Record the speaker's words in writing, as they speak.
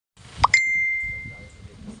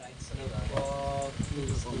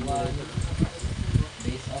2:1.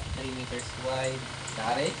 Base of 3 meters wide.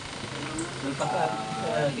 Dari.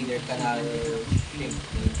 Leader canal shrimp.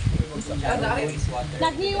 Shallow waste water.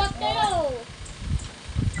 Naghiwat kayo!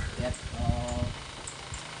 Depth of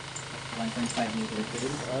 1.5 meters.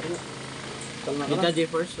 Kita J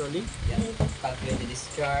first, sorry. Yes. Calculate the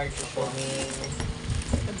discharge. Assuming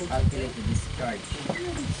calculate the discharge.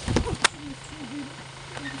 Assuming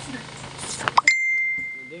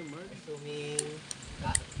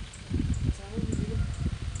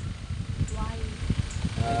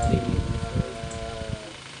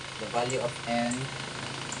the value of n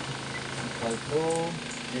equal to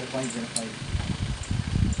 0.05.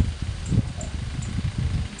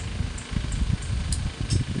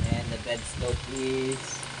 And the bed slope is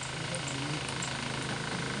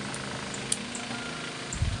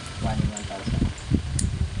 1 in 1,000.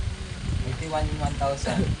 Ito 1 in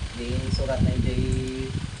 1,000. Di surat na yung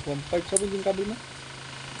 1.5 sabi yung kabel mo?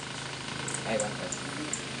 ay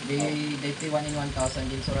 1,000. Di 1 in 1,000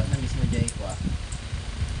 din surat na mismo jay ko ah.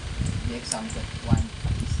 Di example 1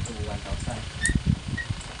 is to 1,000.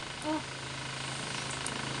 Oh.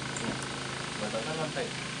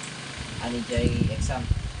 Ano jay exam?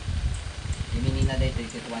 Yung na dito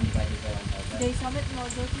is 1 divided by 1,000. They submit mo,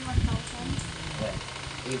 1,000. Well,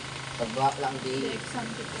 if pagbuhak lang The di exam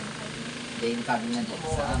to di yung kabin na di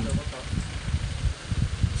exam.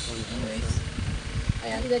 Anyways,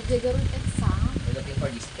 ayan. Nagdagaroon exam. We're looking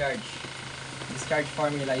for discharge. Discharge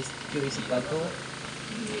formula is Q is equal to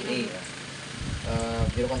A.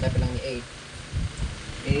 Biro kong type lang ni A.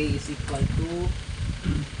 A is equal to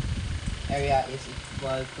area is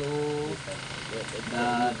equal to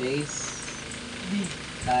the base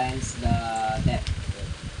times the depth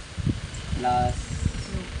plus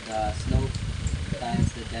the slope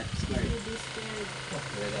times the depth squared.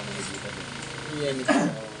 Yan ito.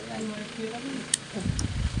 Yan.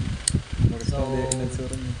 So,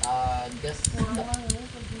 just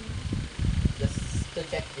to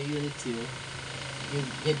check the units you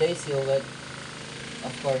base you with,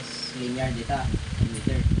 of course, linear data,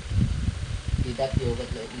 meter. That you got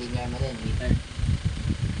linear mo rin, meter.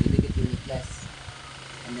 You take it unitless.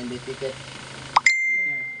 And then they take it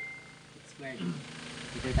meter. It's squared.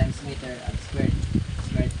 Meter times meter, squared.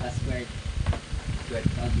 Squared plus squared. Squared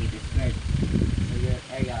plus meter squared. So your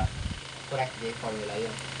area, correct the formula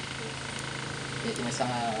yun. Ito may isang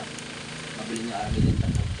mabili nyo aramilin pag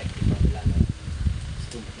mag-check the formula no?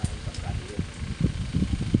 Stumot na yung pagkali yun.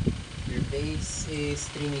 Your base is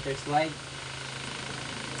 3 meters wide.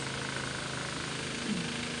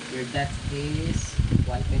 Your depth is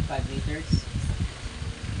 1.5 meters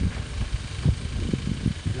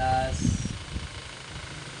plus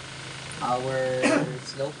our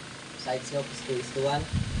slope, side slope is 2:1.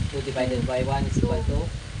 2 divided by 1 is equal to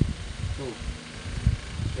 2.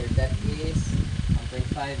 Your depth is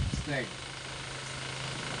 1.5 squared.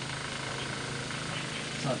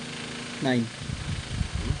 So, 9.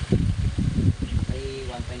 3,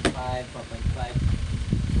 1.5, 4.5,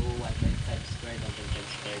 2, 1.5 squared, 1.5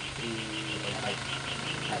 squared, 3,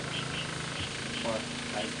 5, 4,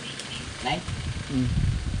 5, 9? 9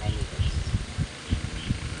 meters.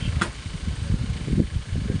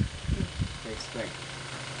 Per squared.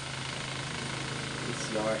 It's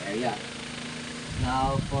your area.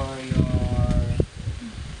 Now for your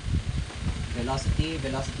velocity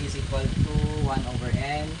is equal to 1 over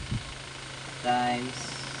n times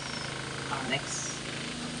next.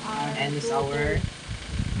 N is our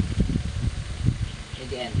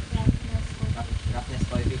ADN, roughness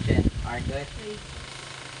coefficient. R good,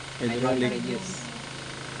 hydraulic radius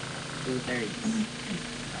 2/3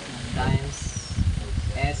 times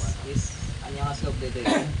S is ano yung slope dito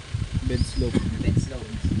yun? Bed slope. Bed slope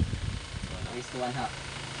is to 1/2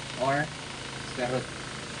 or square root.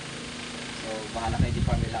 So bahala kayo di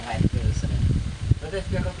formula kahit pero sa rin. Pero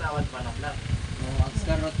square root na awan panap lang. Ang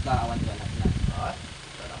square root ka awan to anak na. Oo.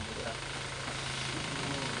 Parang mura.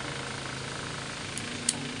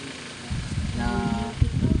 Na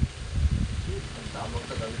Tamang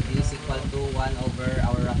sa gawin. is equal to 1 over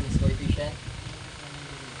our roughness coefficient.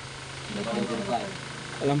 Divided by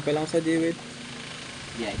 5. Alam pa lang sa David.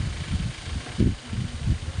 Yeah.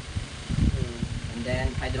 And then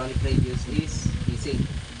hydraulic radius is PC.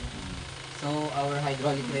 So our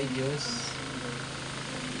hydraulic radius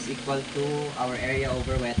is equal to our area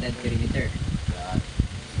over wetted perimeter.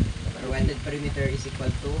 Our wetted perimeter is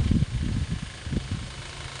equal to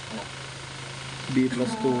B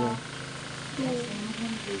plus 2.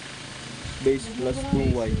 Base plus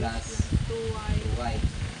 2y. plus 2y. 2y.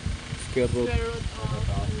 Square root Square root of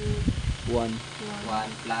 1. 1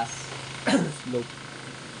 plus Slope.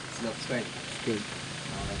 Slope squared. Squared.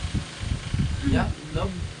 Okay. Yeah,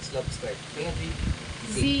 love. Slope squared. Tingnan di.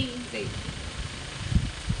 Z. Okay.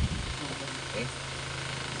 Okay.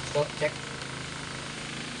 Stop, check.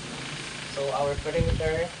 So our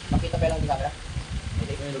perimeter, makita pa lang di camera?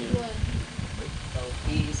 Okay. One. So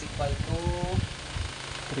P is equal to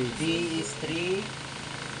 3. D is 3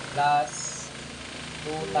 plus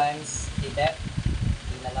 2 times the depth.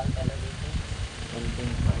 Hindi na lang talaga dito.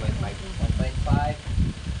 1.5. 1.5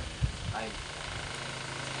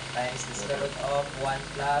 times the square root of 1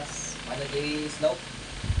 plus ano di slope?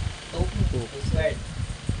 2 squared.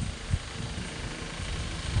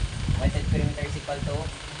 Weighted perimeter is equal to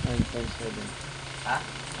 9.7. ha?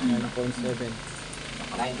 9.7.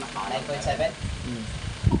 9.7? Hmm.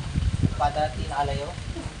 Pada tinalayo?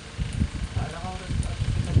 Alam ko,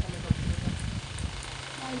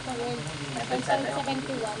 9.71.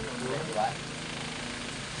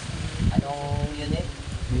 21. Anong unit?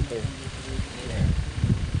 Meter. Meter.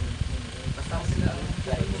 basta ko sila.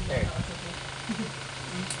 Sorry, meter.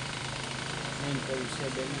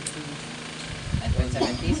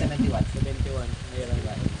 9.70, 71. 71. Mayroon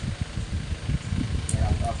ba?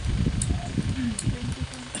 Meron to.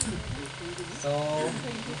 So,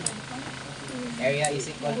 area is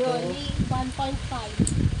equal to Broly, 1.5.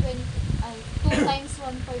 2 times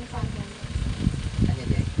 1.5. ano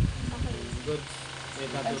din? Okay. Good. May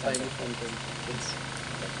tato tayo ng content. Goods.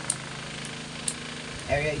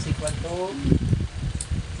 Area is equal to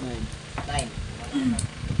 9. 9. 9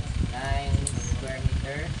 square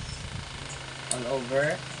meters all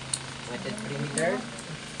over weighted perimeter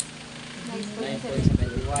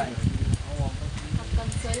 9.71.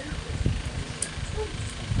 Cancel.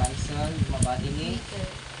 Cancel, mabati ni Meter.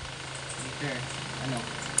 meter. Ano?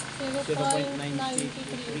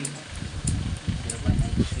 0.93.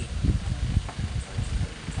 0.93.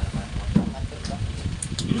 Mantok ba?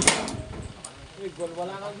 Uy, gol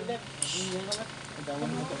wala kang bidet. Hindi ka na. Adaman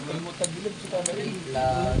mo ito. Gol mo tagilid sa camera. 3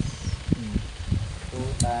 plus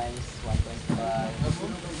 2 times 1.5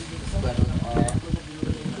 square root of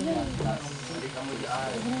 1 plus Balik ka mo di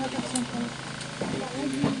ay.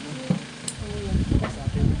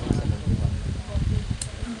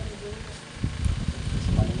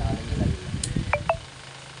 Sumali na kami nila.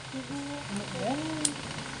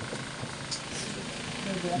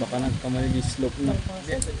 Baka nagkamali yung slope na.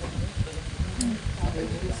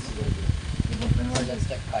 So let's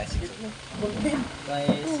check 5, 6, 3.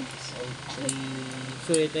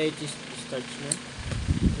 So ito ay starts na.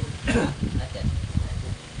 Not yet.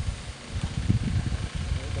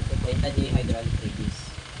 Data di hydraulic radius.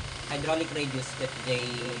 Hydraulic radius that they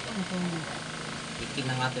ikin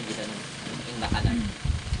na nga ito dito nun. Ikin bakanan.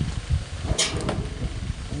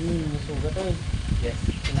 Nasugat ay. Yes.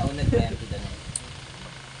 Kinaunod ba yan dito nun?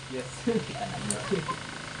 Yes. Kita na mo.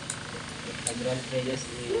 Hydraulic radius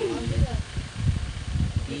is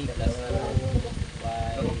D plus 2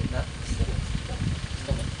 Y. Na?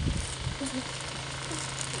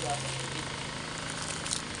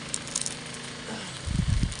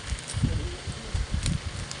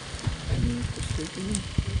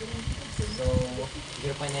 So,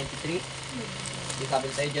 0.93. Di kabel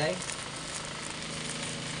tayo dyan.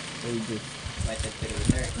 Radius. Weighted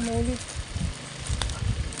perimeter.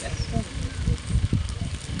 Yes.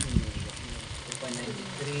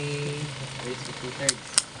 2.93 raised to 2/3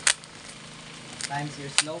 times your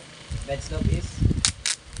slope. Bed slope is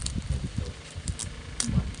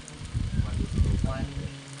 1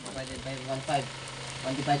 divided by 1.5.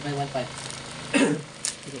 1 divided by 1.5.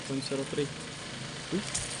 0.03.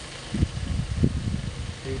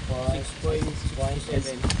 3.67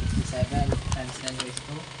 times 10 raised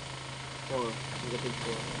to 4. Negative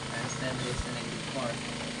 4. times 10 raised to negative 4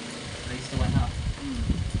 raised to 1/2.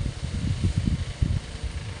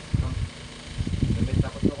 Gamit na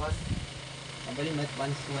patukan. Ang bali, 1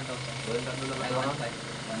 to 1,000. Doon tatlo na Ay, kayo. 1.5.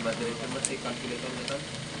 Madiretso mo si calculator nito.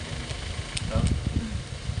 No?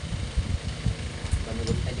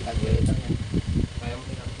 Panulog tayo di calculator niya. Kaya mo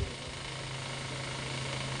i-calculate.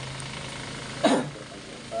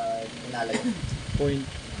 Pag inalayo.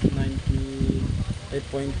 0.90. Ay,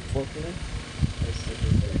 0.49. Raised to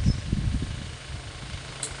 2/3.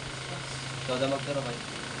 Ikaw na magturo ba?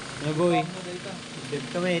 Nagoy. Dead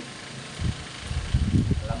kamit.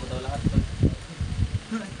 Alam mo daw lahat to.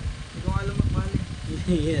 Hindi ko alam magbalik.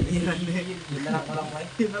 Yan. Yun na lang ko lang boy.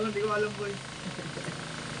 Yun na lang, di ko alam boy.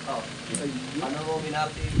 Oh. Ano mo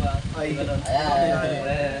binati ba? Ay. Ganun.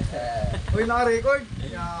 Ayan. Uy, naka-record.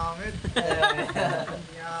 Yamit.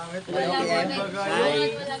 Yamit. Wala Ano, mo na. Bagay.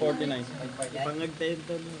 Ay, Wala 49. Pag Pangagtayin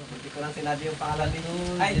to. Hindi ko lang sinabi yung pangalan ni.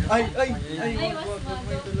 Ay! Ay, ay, ay, Ay, wag, mas wag, wag mo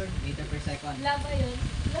bago. ituloy. meter per second. Wala ba yun?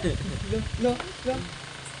 No.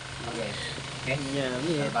 Okay. Okay.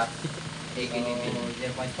 Yummy. Dapat. Take So, it in.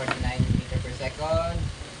 0.49 meter per second.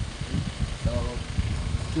 So,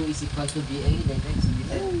 Q is equal to BA, direct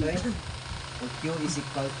submitted. Okay. So, Q is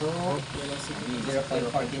equal to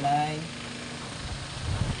 0.49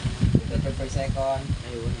 meter per second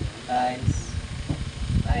Ayun. times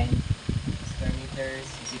 9 square meters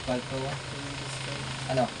is equal to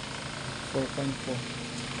ano? 4.4.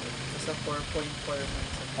 Basta 4.4 man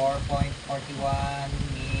sa 4.41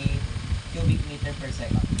 cubic meter per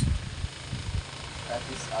second. That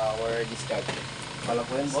is our discharge. Kala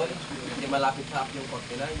ko yan, boy. Hindi malapit sa yung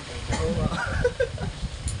 49. Oo.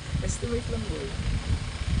 Estimate lang boy.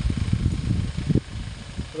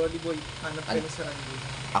 Rolly boy, hanap ka Ano? na sa Randy.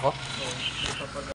 Ako? Oo, ipapag